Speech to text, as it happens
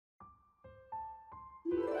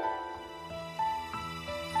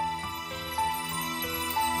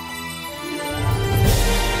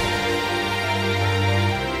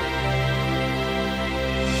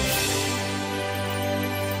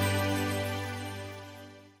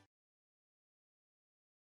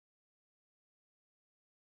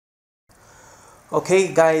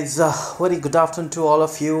Okay guys, very good afternoon to all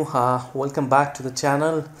of you. Welcome back to the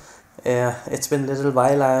channel. It's been a little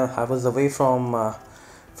while. I was away from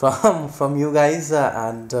from you guys,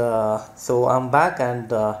 so I'm back, and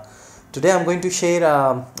today I'm going to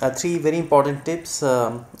share three very important tips.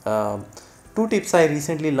 Two tips I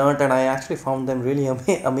recently learned, and I actually found them really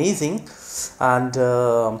amazing and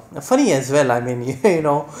funny as well. I mean,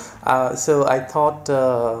 so I thought,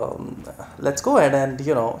 let's go ahead and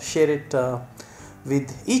share it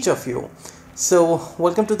with each of you. So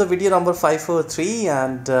welcome to the video number 543,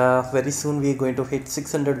 and very soon we're going to hit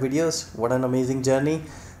 600 videos. What an amazing journey.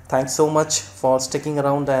 Thanks so much for sticking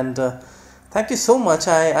around, and thank you so much.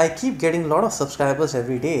 I keep getting a lot of subscribers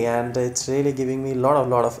every day, and it's really giving me a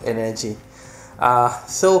lot of energy.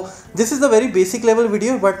 So this is the very basic level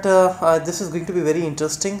video, but this is going to be very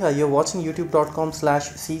interesting. You're watching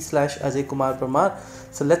youtube.com/c/Ajay Kumar Parmar.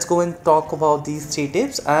 So let's go and talk about these three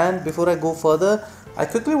tips. And before I go further, I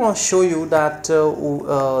quickly want to show you that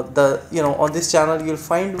on this channel you'll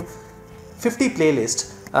find 50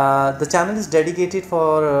 playlists. The channel is dedicated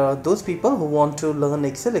for those people who want to learn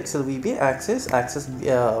Excel VBA, Access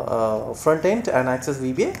front end, and Access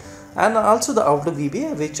VBA, and also the Outlook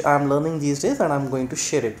VBA, which I'm learning these days, and I'm going to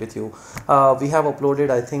share it with you. We have uploaded,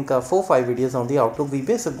 I think, 4-5 videos on the Outlook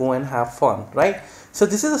VBA, so go and have fun, right? So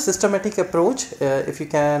this is a systematic approach. If you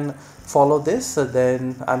can follow this,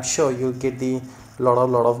 then I'm sure you'll get the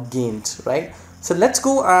lot of gains, right? So let's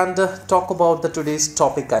go and talk about the today's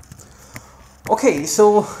topic, guys. Okay,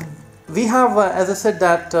 so we have, as I said,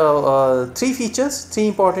 that three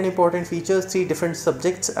important features, three different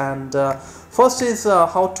subjects, and first is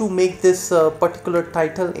how to make this particular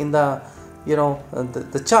title in the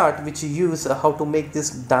the chart which you use, how to make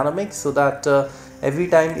this dynamic, so that every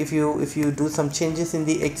time if you do some changes in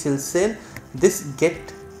the Excel cell, this get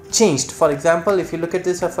changed. For example, if you look at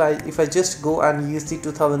this, if I just go and use the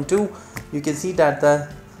 2002, you can see that the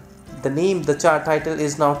chart title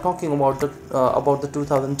is now talking about the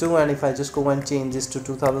 2002, and if I just go and change this to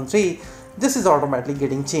 2003, this is automatically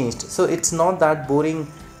getting changed. So it's not that boring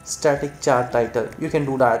static chart title. You can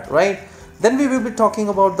do that, right? Then we will be talking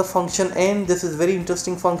about the function N. This is very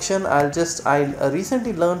interesting function. I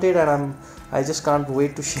recently learned it, and I just can't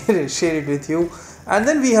wait to share it with you. And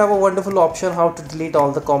then we have a wonderful option how to delete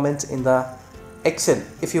all the comments in the Excel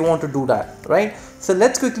if you want to do that, right? So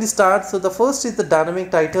let's quickly start. So the first is the dynamic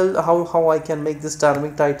title, how I can make this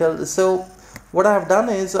dynamic title. So what I have done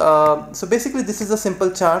is, so basically this is a simple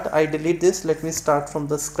chart. I delete this. Let me start from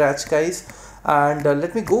the scratch, guys, and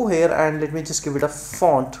let me go here and let me just give it a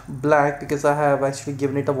font black, because I have actually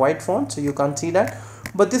given it a white font, so you can't see that,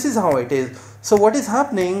 but this is how it is. So what is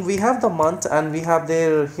happening, we have the month, and we have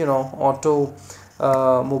their auto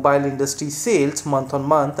mobile industry sales month on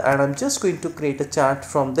month, and I'm just going to create a chart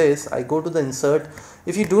from this. I go to the insert.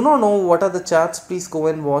 If you do not know what are the charts, please go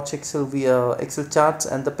and watch Excel charts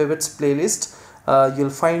and the pivots playlist.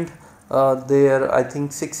 You'll find there, I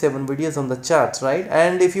think, 6-7 videos on the charts, right?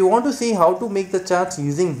 And if you want to see how to make the charts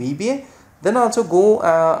using VBA, then also go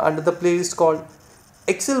under the playlist called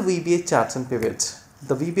Excel VBA charts and pivots.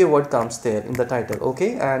 The VBA word comes there in the title,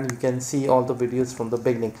 okay, and you can see all the videos from the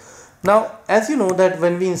beginning. Now, as you know that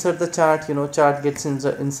when we insert the chart, chart gets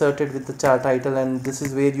inserted with the chart title, and this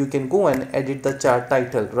is where you can go and edit the chart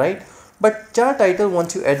title, right? But chart title,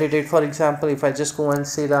 once you edit it, for example, if I just go and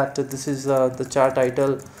say that this is the chart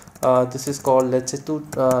title, this is called, let's say,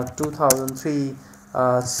 2003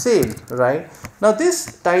 sale, right? Now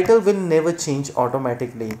this title will never change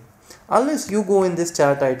automatically unless you go in this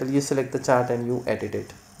chart title, you select the chart and you edit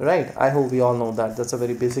it, right? I hope we all know that. That's a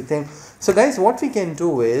very basic thing. So guys, what we can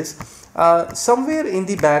do is somewhere in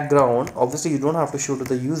the background, obviously you don't have to show to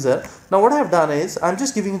the user. Now what I have done is, I'm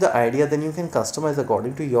just giving you the idea, then you can customize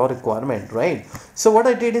according to your requirement, right? So what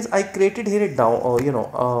I did is I created here a down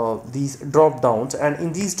these drop downs, and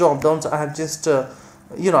in these drop downs I have just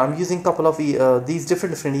I'm using couple of these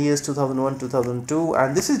different years, 2001, 2002,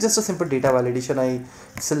 and this is just a simple data validation. I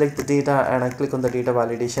select the data and I click on the data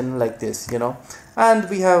validation like this, and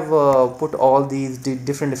we have put all these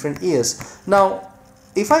different years. Now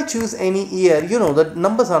if I choose any year, the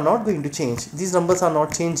numbers are not going to change. These numbers are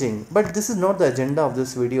not changing, but this is not the agenda of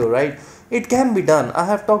this video, right? It can be done. I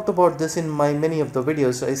have talked about this in my many of the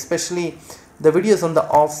videos, especially the videos on the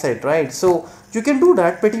offset, right? So you can do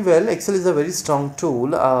that pretty well. Excel is a very strong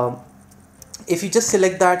tool. If you just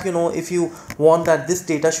select that, if you want that this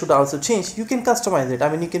data should also change, you can customize it. I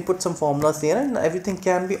mean, you can put some formulas there and everything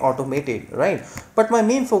can be automated, right? But my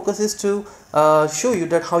main focus is to show you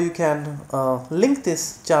that how you can link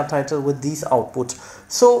this chart title with these outputs.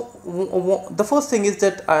 So the first thing is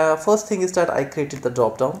that I created the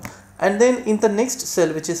drop down, And then in the next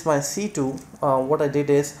cell, which is my C2, what I did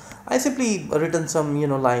is I simply written some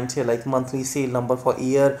lines here like monthly sale number for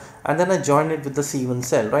year, and then I joined it with the C1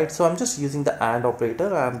 cell, right? So I'm just using the AND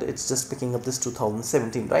operator and it's just picking up this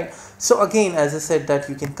 2017, right? So again, as I said, that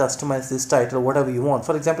you can customize this title whatever you want.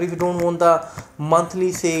 For example, if you don't want the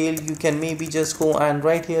monthly sale, you can maybe just go and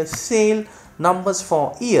write here sale numbers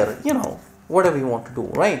for year, whatever you want to do,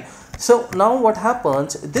 right? So now what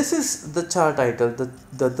happens, this is the chart title,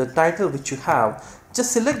 the title which you have.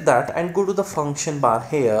 Just select that and go to the function bar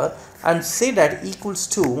here and say that equals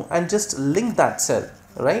to and just link that cell,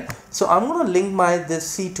 right? So I'm going to link my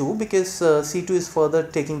this C2 because C2 is further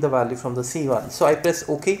taking the value from the C1. So I press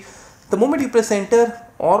OK. The moment you press enter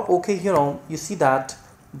or OK, you see that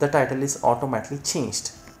the title is automatically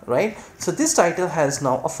changed, right? So this title has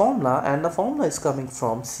now a formula, and the formula is coming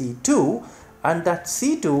from C2, and that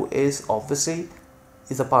C2 is obviously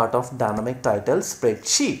a part of dynamic title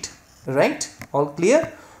spreadsheet, right? All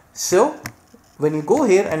clear? So when you go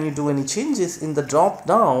here and you do any changes in the drop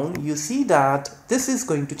down, you see that this is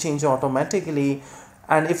going to change automatically,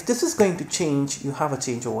 and if this is going to change, you have a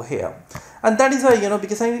change over here. And that is why,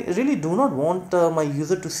 because I really do not want my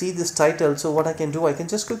user to see this title, so what I can do, I can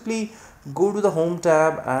just quickly go to the home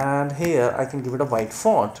tab, and here I can give it a white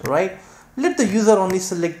font, right? Let the user only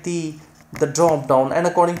select the drop down, and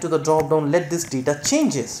according to the drop down, let this data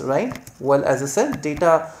changes, right? Well, as I said,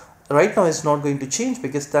 data right now is not going to change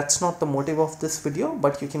because that's not the motive of this video,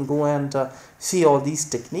 but you can go and see all these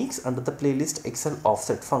techniques under the playlist Excel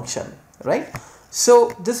offset function, right?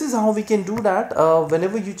 So this is how we can do that.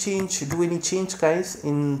 Whenever you do any change, guys,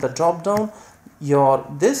 in the drop down,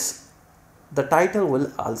 the title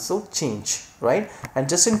will also change, right? And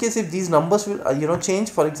just in case if these numbers will change,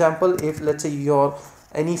 for example, if let's say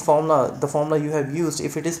the formula you have used,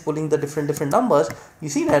 if it is pulling the different numbers, you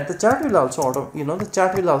see that the chart will also the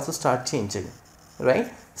chart will also start changing,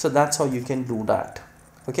 right? So that's how you can do that.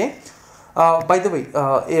 Okay. By the way,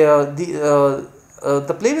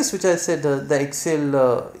 the playlist which I said, the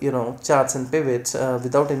Excel charts and pivots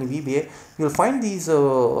without any VBA, you'll find these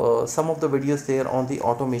some of the videos there on the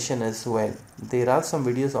automation as well. There are some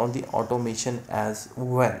videos on the automation as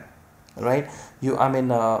well, right?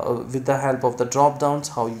 With the help of the drop downs,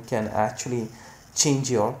 how you can actually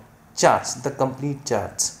change your charts, the complete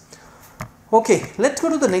charts. Okay, let's go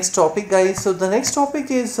to the next topic, guys. So the next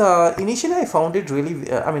topic is initially I found it really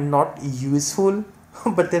not useful,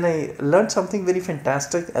 but then I learned something very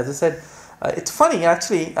fantastic. As I said, it's funny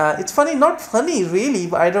actually. It's funny, not funny really,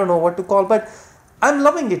 but I don't know what to call, but I'm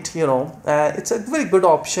loving it. It's a very good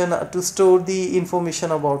option to store the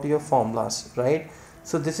information about your formulas, right?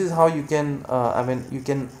 So this is how you can you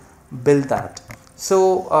can build that.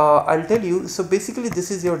 So I'll tell you. So basically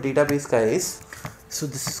this is your database, guys. So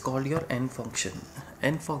this is called your n function.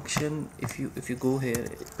 N function, if you go here,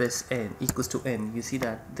 press n equals to n, you see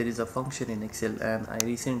that there is a function in Excel, and I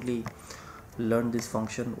recently learned this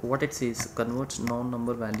function. What it says, converts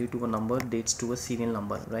non-number value to a number, dates to a serial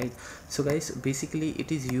number, right? So guys, basically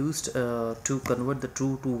it is used to convert the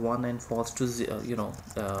true to 1 and false to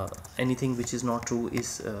anything which is not true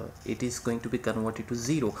is it is going to be converted to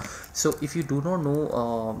 0. So if you do not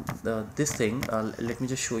know this thing, let me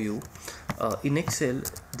just show you. In Excel,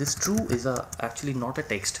 this true is actually not a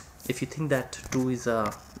text. If you think that true is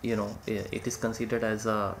a it is considered as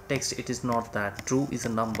a text, it is not that. True is a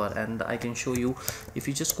number, and I can show you. If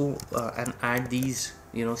you just go and add these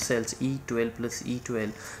cells E12 plus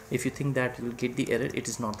E12, if you think that you'll get the error, it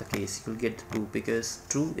is not the case. You'll get 2 because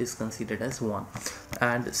true is considered as 1.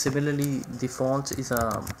 And similarly, the false is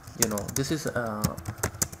a this is a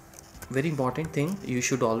very important thing. You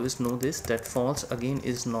should always know this, that false again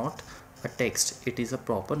is not a text, it is a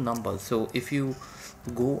proper number. So if you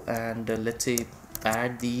go and let's say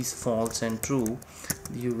add these false and true,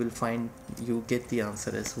 you will find you get the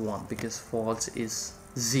answer as 1 because false is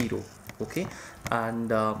 0. Okay,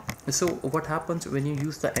 and so what happens when you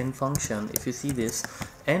use the n function, if you see this,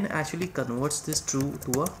 n actually converts this true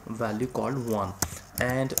to a value called 1.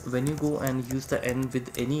 And when you go and use the n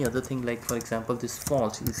with any other thing, like for example this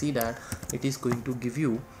false, you see that it is going to give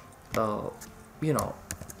you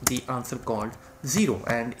the answer called 0.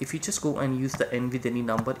 And if you just go and use the n with any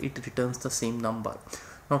number, it returns the same number.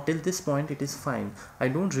 Now till this point it is fine. I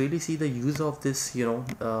don't really see the use of this,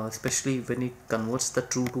 especially when it converts the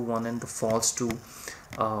true to 1 and the false to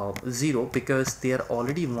 0, because they are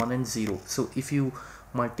already 1 and 0. So if you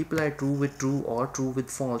multiply true with true or true with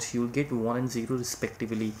false, you will get 1 and 0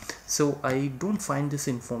 respectively. So I don't find this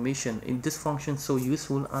information in this function so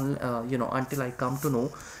useful until I come to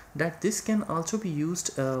know that this can also be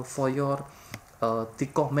used for your the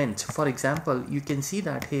comment. For example, you can see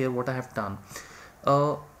that here what I have done.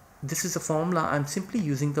 uh, this is a formula. I'm simply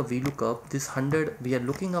using the VLOOKUP. This 100 we are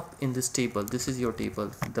looking up in this table. This is your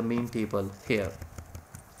table, the main table here,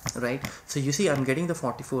 right? So you see I'm getting the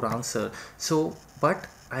 44 answer. So but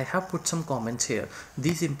I have put some comments here.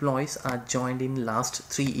 These employees are joined in last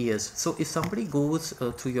 3 years. So if somebody goes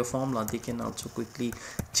through your formula, they can also quickly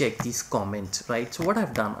check these comments, right? So what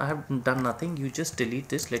I've done, I have done nothing. You just delete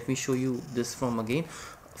this. Let me show you this from again.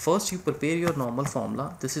 First you prepare your normal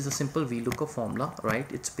formula. This is a simple VLOOKUP formula, right?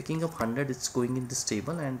 It's picking up 100, it's going in this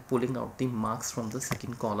table and pulling out the marks from the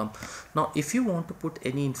second column. Now if you want to put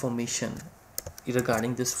any information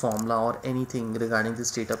regarding this formula or anything regarding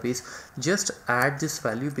this database, just add this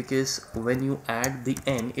value, because when you add the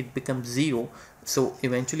n it becomes 0. So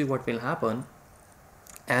eventually what will happen,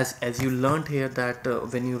 as you learned here, that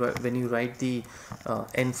when you write the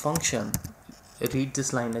n function, read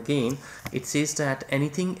this line again. It says that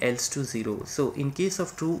anything else to 0. So in case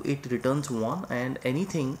of true it returns 1, and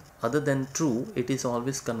anything other than true it is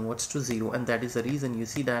always converts to 0. And that is the reason you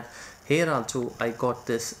see that here also I got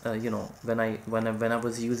this when I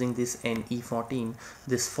was using this NE14,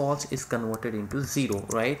 this false is converted into 0,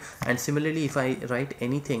 right? And similarly if I write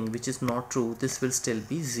anything which is not true, this will still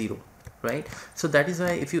be 0, right? So that is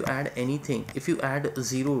why if you add anything, if you add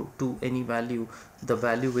 0 to any value, the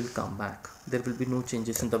value will come back. There will be no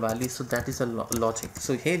changes in the value. So that is a logic.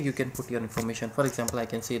 So here you can put your information. For example, I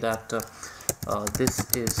can say that this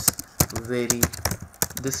is very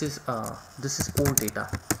this is old data.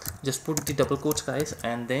 Just put the double quotes, guys,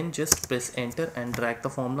 and then just press enter and drag the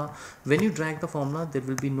formula. When you drag the formula, there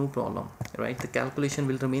will be no problem, right? The calculation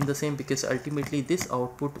will remain the same, because ultimately this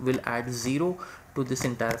output will add 0 to this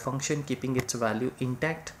entire function, keeping its value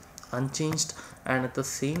intact, unchanged. And at the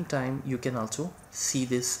same time you can also see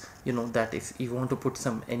this, that if you want to put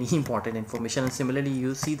some any important information. And similarly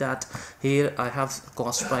you see that here I have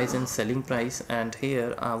cost price and selling price, and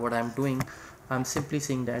here what I'm doing, I'm simply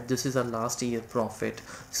saying that this is a last year profit.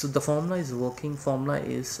 So the formula is working. Formula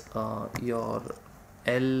is your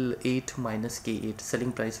L8 minus K8,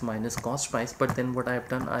 selling price minus cost price. But then what I have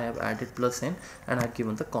done, I have added plus n and I've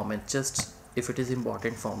given the comment, just if it is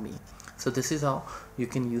important for me. So this is how you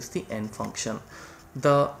can use the n function.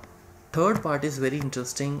 The third part is very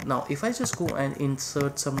interesting. Now if I just go and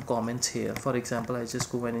insert some comments here, for example, I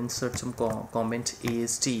just go and insert some comment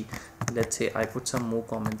AST. Let's say I put some more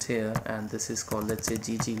comments here, and this is called, let's say,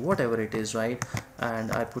 GG, whatever it is, right?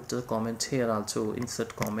 And I put the comments here also,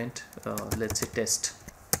 insert comment, let's say test.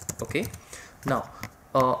 Okay, now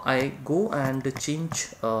I go and change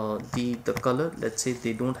the color. Let's say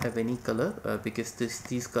they don't have any color, because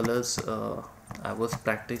these colors I was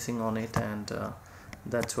practicing on it, and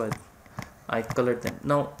that's why I colored them.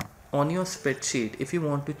 Now on your spreadsheet, if you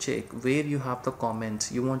want to check where you have the comments,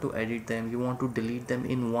 you want to edit them, you want to delete them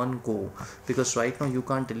in one go, because right now you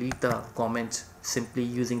can't delete the comments simply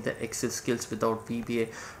using the Excel skills without VBA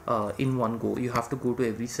in one go. You have to go to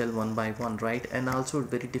every cell one by one, right? And also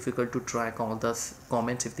very difficult to track all the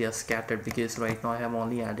comments if they are scattered, because right now I have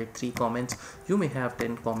only added 3 comments. You may have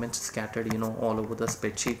 10 comments scattered, all over the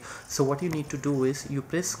spreadsheet. So what you need to do is you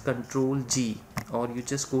press Ctrl G, or you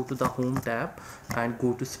just go to the home tab and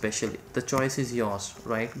go to special. The choice is yours,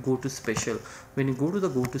 right? Go to special. When you go to the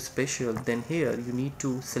go to special, then here you need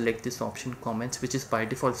to select this option comments, which is by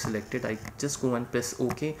default selected. I just go and press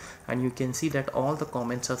OK, and you can see that all the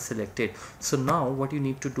comments are selected. So now what you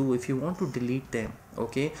need to do, if you want to delete them,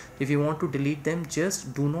 okay, if you want to delete them,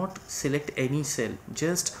 just do not select any cell,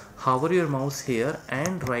 just hover your mouse here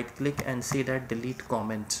and right click and say that delete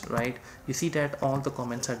comments, right? You see that all the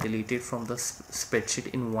comments are deleted from the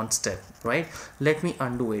spreadsheet in one step, right? Let me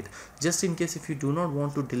undo it. Just in case if you do not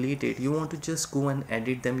want to delete it, you want to just go and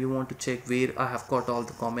edit them, you want to check where I have got all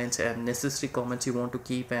the comments, and necessary comments you want to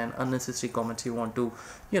keep and unnecessary comments you want to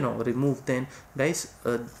remove. Then guys,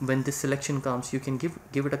 when this selection comes, you can give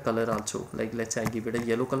it a color also, like let's say I give it a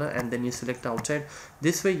yellow color, and then you select outside.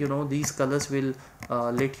 This way these colors will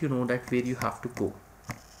let you know that where you have to go,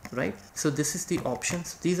 right? So this is the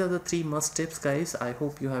options. These are the 3 must tips, guys. I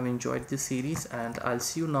hope you have enjoyed this series, and I'll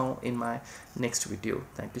see you now in my next video.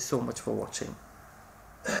 Thank you so much for watching.